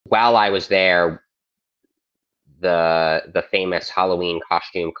while I was there, the famous Halloween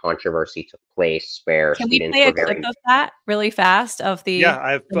costume controversy took place, where Can we students play were a clip very of that really fast of the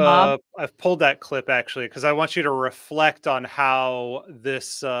Yeah, the mob? I've pulled that clip actually because I want you to reflect on how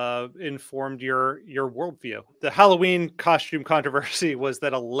this informed your worldview. The Halloween costume controversy was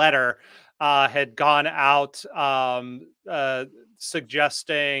that a letter had gone out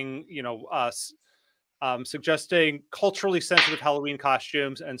suggesting, suggesting culturally sensitive Halloween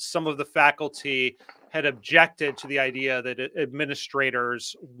costumes, and some of the faculty had objected to the idea that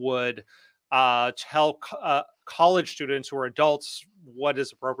administrators would tell college students who are adults what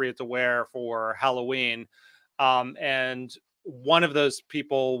is appropriate to wear for Halloween. And one of those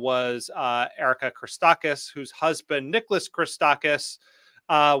people was Erica Christakis, whose husband, Nicholas Christakis,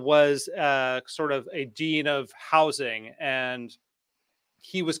 was sort of a dean of housing. And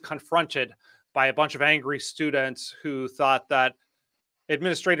he was confronted by a bunch of angry students who thought that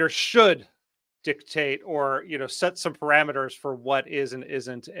administrators should dictate or set some parameters for what is and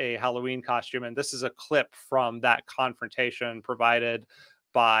isn't a Halloween costume. And this is a clip from that confrontation provided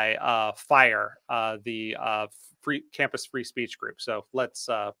by FIRE, the campus free speech group. So let's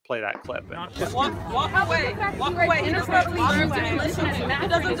play that clip. Walk away. Walk away. It doesn't deserve to be listened to. It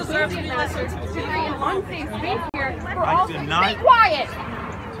doesn't deserve to be listened to. Stay quiet.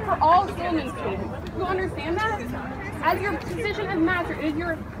 For all Stillman students. You understand that? As your position as master, it is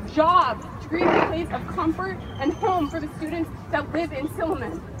your job to create a place of comfort and home for the students that live in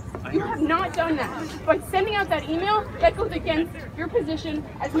Silliman. You have not done that. By sending out that email, that goes against your position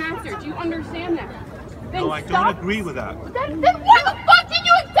as master. Do you understand that? Then no, I don't agree with that. Then why the fuck did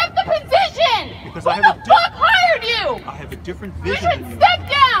you accept the position? Because Who I have the fuck hired you? I have a different You vision should than you. step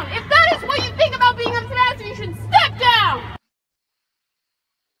down. If that is what you think about being a master, you should step down.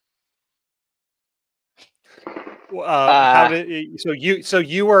 How did so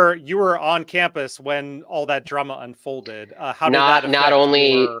you were on campus when all that drama unfolded? How did that affect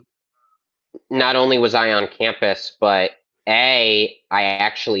not only was I on campus, but I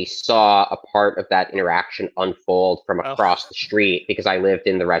actually saw a part of that interaction unfold from across the street, because I lived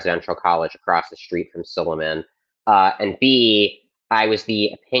in the residential college across the street from Silliman, and B, I was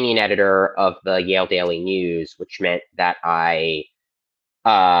the opinion editor of the Yale Daily News, which meant that I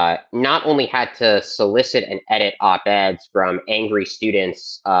not only had to solicit and edit op-eds from angry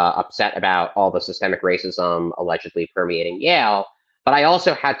students upset about all the systemic racism allegedly permeating Yale, but I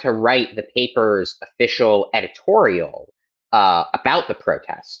also had to write the paper's official editorial about the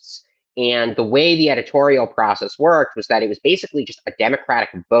protests. And the way the editorial process worked was that it was basically just a democratic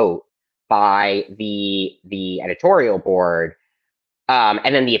vote by the editorial board.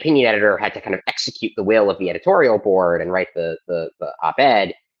 And then the opinion editor had to kind of execute the will of the editorial board and write the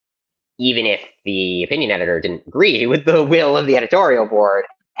op-ed, even if the opinion editor didn't agree with the will of the editorial board.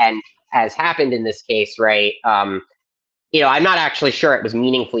 And as happened in this case, right, I'm not actually sure it was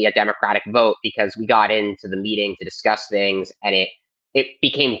meaningfully a democratic vote, because we got into the meeting to discuss things, and it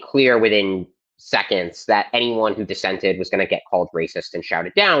became clear within seconds that anyone who dissented was going to get called racist and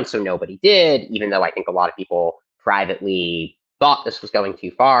shouted down. So nobody did, even though I think a lot of people privately thought this was going too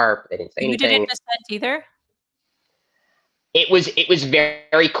far. They didn't say anything. You didn't dissent either? It was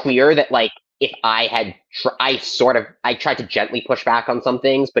very clear that, like, if I had, I tried to gently push back on some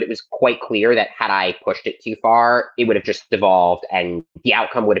things, but it was quite clear that had I pushed it too far, it would have just devolved and the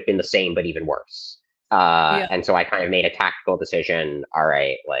outcome would have been the same, but even worse. And so I kind of made a tactical decision. All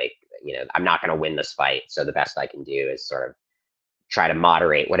right, like, I'm not going to win this fight. So the best I can do is sort of try to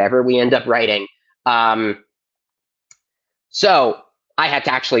moderate whatever we end up writing. So I had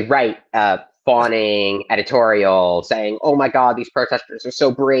to actually write a fawning editorial saying, oh my God, these protesters are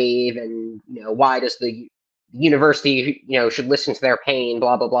so brave, and why does the university should listen to their pain,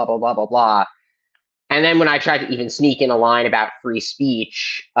 blah, blah, blah, blah, blah, blah, blah. And then when I tried to even sneak in a line about free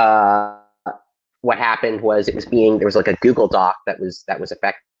speech, what happened was there was like a Google Doc that was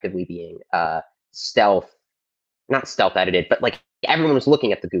effectively being not stealth edited, but like everyone was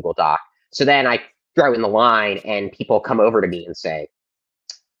looking at the Google Doc. So then I throw in the line and people come over to me and say,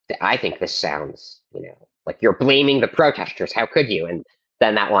 I think this sounds, like you're blaming the protesters. How could you? And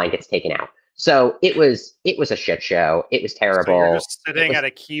then that line gets taken out. So it was a shit show. It was terrible. So you're just sitting at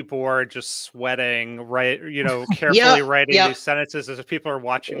a keyboard, just sweating, right? Carefully writing these sentences as if people are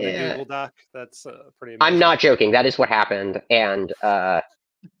watching the Google Doc. That's pretty amazing. I'm not joking. That is what happened. And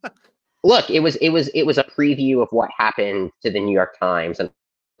look, it was a preview of what happened to the New York Times and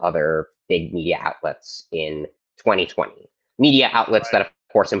other big media outlets in 2020. Media outlets that, of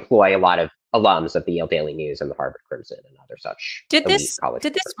course, employ a lot of alums of the Yale Daily News and the Harvard Crimson and other such. Did this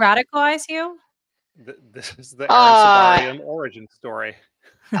radicalize you? This is the Sibarium origin story.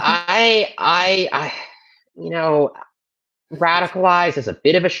 I, you know, radicalized is a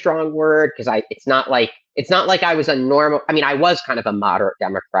bit of a strong word because it's not like I was a normal. I mean, I was kind of a moderate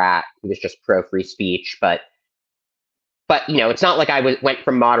Democrat who was just pro free speech, but it's not like went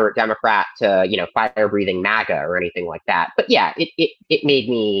from moderate Democrat to fire breathing MAGA or anything like that. But yeah, it made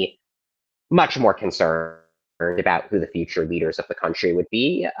me much more concerned about who the future leaders of the country would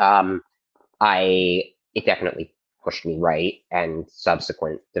be. It definitely pushed me right, and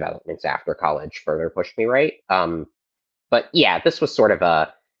subsequent developments after college further pushed me right. But yeah, this was sort of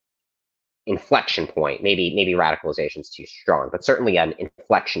a inflection point. Maybe radicalization is too strong, but certainly an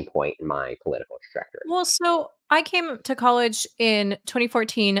inflection point in my political trajectory. Well, so I came to college in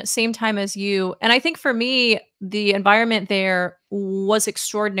 2014, same time as you. And I think for me, the environment there was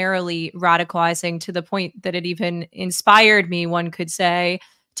extraordinarily radicalizing to the point that it even inspired me, one could say,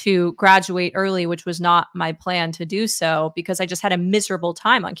 to graduate early, which was not my plan to do so because I just had a miserable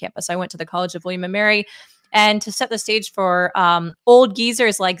time on campus. I went to the College of William and Mary. And to set the stage for old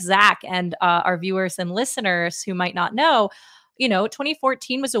geezers like Zach and our viewers and listeners who might not know,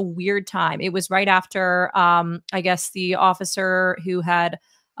 2014 was a weird time. It was right after, I guess, the officer who had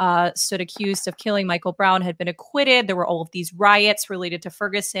stood accused of killing Michael Brown had been acquitted. There were all of these riots related to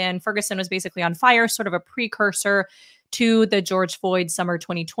Ferguson. Ferguson was basically on fire, sort of a precursor to the George Floyd summer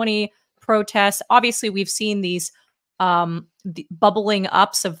 2020 protests. Obviously, we've seen these the bubbling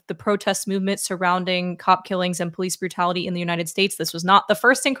ups of the protest movement surrounding cop killings and police brutality in the United States. This was not the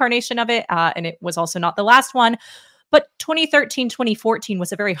first incarnation of it, and it was also not the last one. But 2013, 2014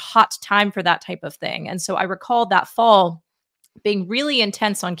 was a very hot time for that type of thing. And so I recall that fall being really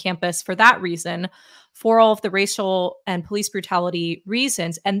intense on campus for that reason, for all of the racial and police brutality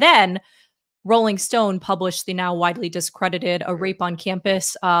reasons. And then Rolling Stone published the now widely discredited A Rape on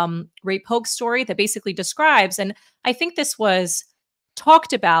Campus rape hoax story that basically describes, and I think this was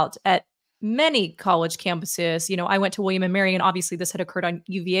talked about at many college campuses. I went to William and Mary, and obviously this had occurred on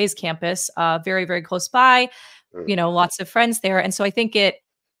UVA's campus, very, very close by, lots of friends there. And so I think it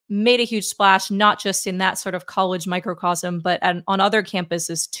made a huge splash, not just in that sort of college microcosm, but on other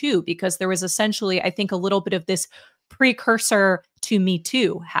campuses too, because there was essentially, I think, a little bit of this precursor to Me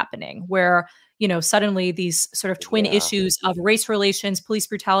Too happening, where suddenly these sort of twin issues of race relations, police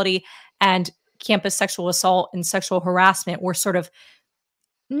brutality, and campus sexual assault and sexual harassment were sort of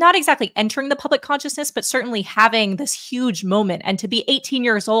not exactly entering the public consciousness, but certainly having this huge moment. And to be 18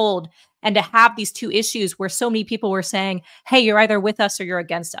 years old and to have these two issues where so many people were saying, hey, you're either with us or you're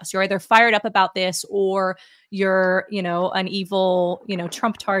against us. You're either fired up about this or you're, an evil,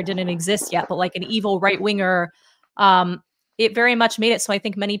 Trump-tard didn't exist yet, but like an evil right-winger. It very much made it so I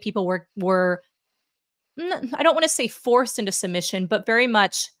think many people were I don't want to say forced into submission, but very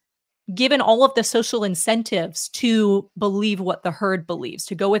much given all of the social incentives to believe what the herd believes,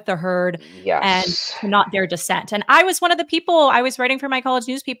 to go with the herd and to not dare dissent. And I was one of the people, I was writing for my college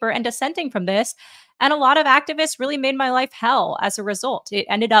newspaper and dissenting from this. And a lot of activists really made my life hell as a result. It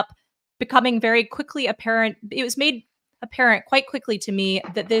ended up becoming very quickly apparent. It was made apparent quite quickly to me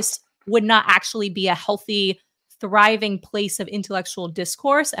that this would not actually be a healthy, thriving place of intellectual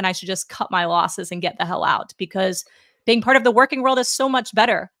discourse. And I should just cut my losses and get the hell out, because being part of the working world is so much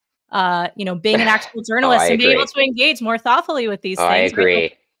better. Being an actual journalist and being able to engage more thoughtfully with these things. I agree.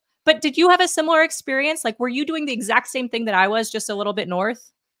 Right? But did you have a similar experience? Like, were you doing the exact same thing that I was, just a little bit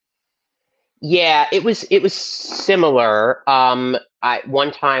north? Yeah, it was similar.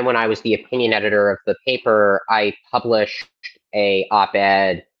 One time when I was the opinion editor of the paper, I published a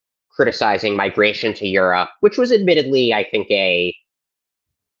op-ed criticizing migration to Europe, which was admittedly, I think, a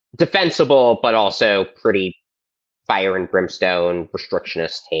defensible but also pretty fire and brimstone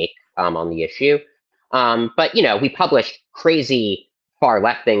restrictionist take on the issue. But we published crazy far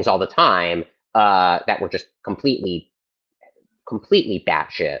left things all the time that were just completely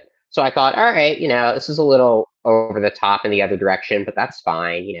batshit. So I thought, all right, this is a little over the top in the other direction, but that's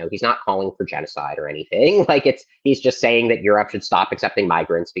fine. He's not calling for genocide or anything. He's just saying that Europe should stop accepting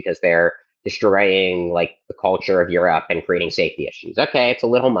migrants because they're destroying the culture of Europe and creating safety issues. Okay, it's a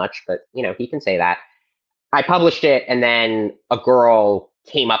little much, but he can say that. I published it, and then a girl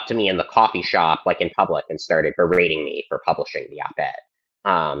came up to me in the coffee shop, in public, and started berating me for publishing the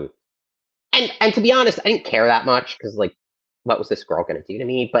op-ed. And to be honest, I didn't care that much because, what was this girl going to do to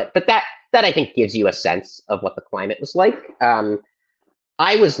me? But that I think gives you a sense of what the climate was like.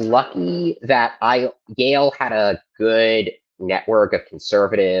 I was lucky that Yale had a good network of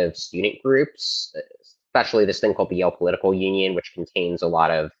conservative student groups, especially this thing called the Yale Political Union, which contains a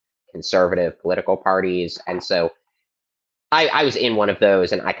lot of conservative political parties. And so I was in one of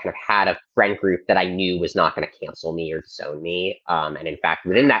those, and I kind of had a friend group that I knew was not going to cancel me or disown me. And in fact,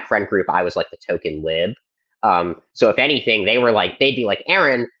 within that friend group, I was like the token lib. So if anything, they'd be like,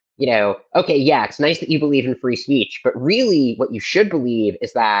 Aaron, okay, yeah, it's nice that you believe in free speech, but really what you should believe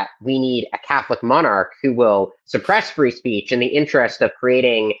is that we need a Catholic monarch who will suppress free speech in the interest of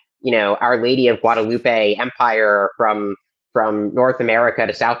creating, Our Lady of Guadalupe empire from North America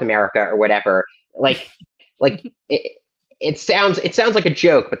to South America or whatever. Like it sounds like a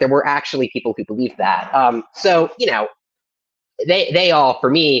joke, but there were actually people who believed that. So they all, for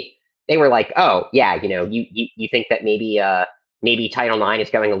me, they were like, oh yeah, you think that maybe Title IX is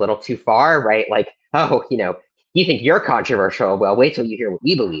going a little too far, right? Like, oh, you think you're controversial? Well, wait till you hear what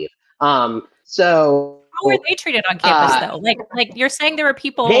we believe. So how were they treated on campus though? Like you're saying there were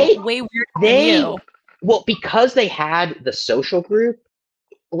people way weirder than you. Well, because they had the social group,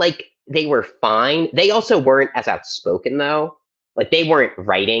 like they were fine. They also weren't as outspoken though. Like they weren't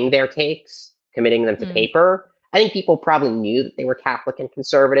writing their takes, committing them to paper. I think people probably knew that they were Catholic and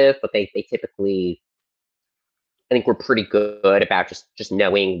conservative, but they typically, I think, were pretty good about just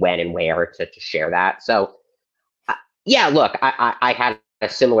knowing when and where to share that. So yeah, look, I had a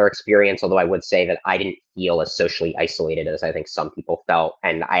similar experience, although I would say that I didn't feel as socially isolated as I think some people felt.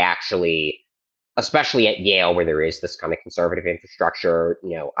 And I actually, especially at Yale, where there is this kind of conservative infrastructure,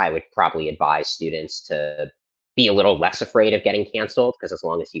 I would probably advise students to be a little less afraid of getting canceled, because as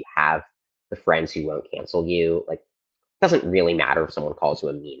long as you have the friends who won't cancel you, like, it doesn't really matter if someone calls you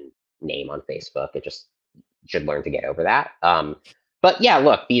a mean name on Facebook. It just, you should learn to get over that. But yeah,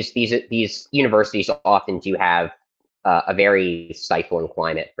 look, these universities often do have a very stifling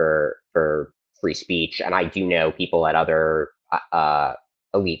climate for free speech, and I do know people at other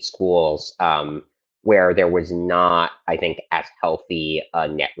elite schools where there was not, I think, as healthy a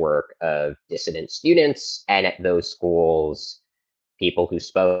network of dissident students, and at those schools, people who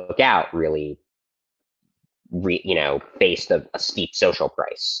spoke out really, faced a steep social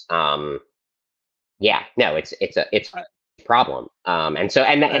price. Yeah, no, it's a problem.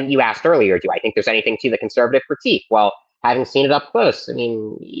 And you asked earlier, do I think there's anything to the conservative critique? Well, having seen it up close, I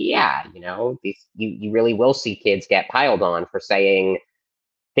mean, yeah, you really will see kids get piled on for saying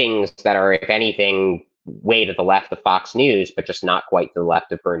things that are, if anything, way to the left of Fox News, but just not quite to the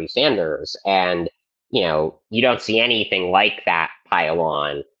left of Bernie Sanders. And, you don't see anything like that pile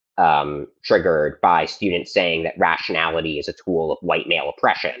on triggered by students saying that rationality is a tool of white male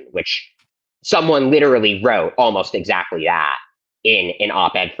oppression, which someone literally wrote almost exactly that in an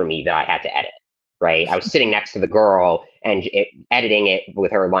op-ed for me that I had to edit, right? I was sitting next to the girl and editing it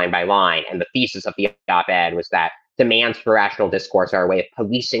with her line by line. And the thesis of the op-ed was that demands for rational discourse are a way of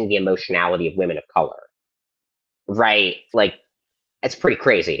policing the emotionality of women of color, right? Like, it's pretty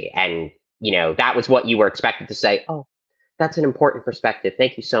crazy. And, that was what you were expected to say. Oh, that's an important perspective.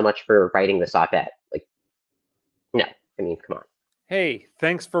 Thank you so much for writing this op-ed. Like, no, I mean, come on. Hey,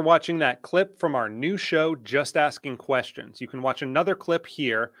 thanks for watching that clip from our new show, Just Asking Questions. You can watch another clip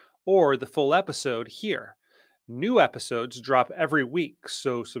here or the full episode here. New episodes drop every week,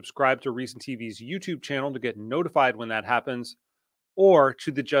 so subscribe to ReasonTV's YouTube channel to get notified when that happens, or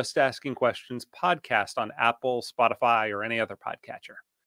to the Just Asking Questions podcast on Apple, Spotify, or any other podcatcher.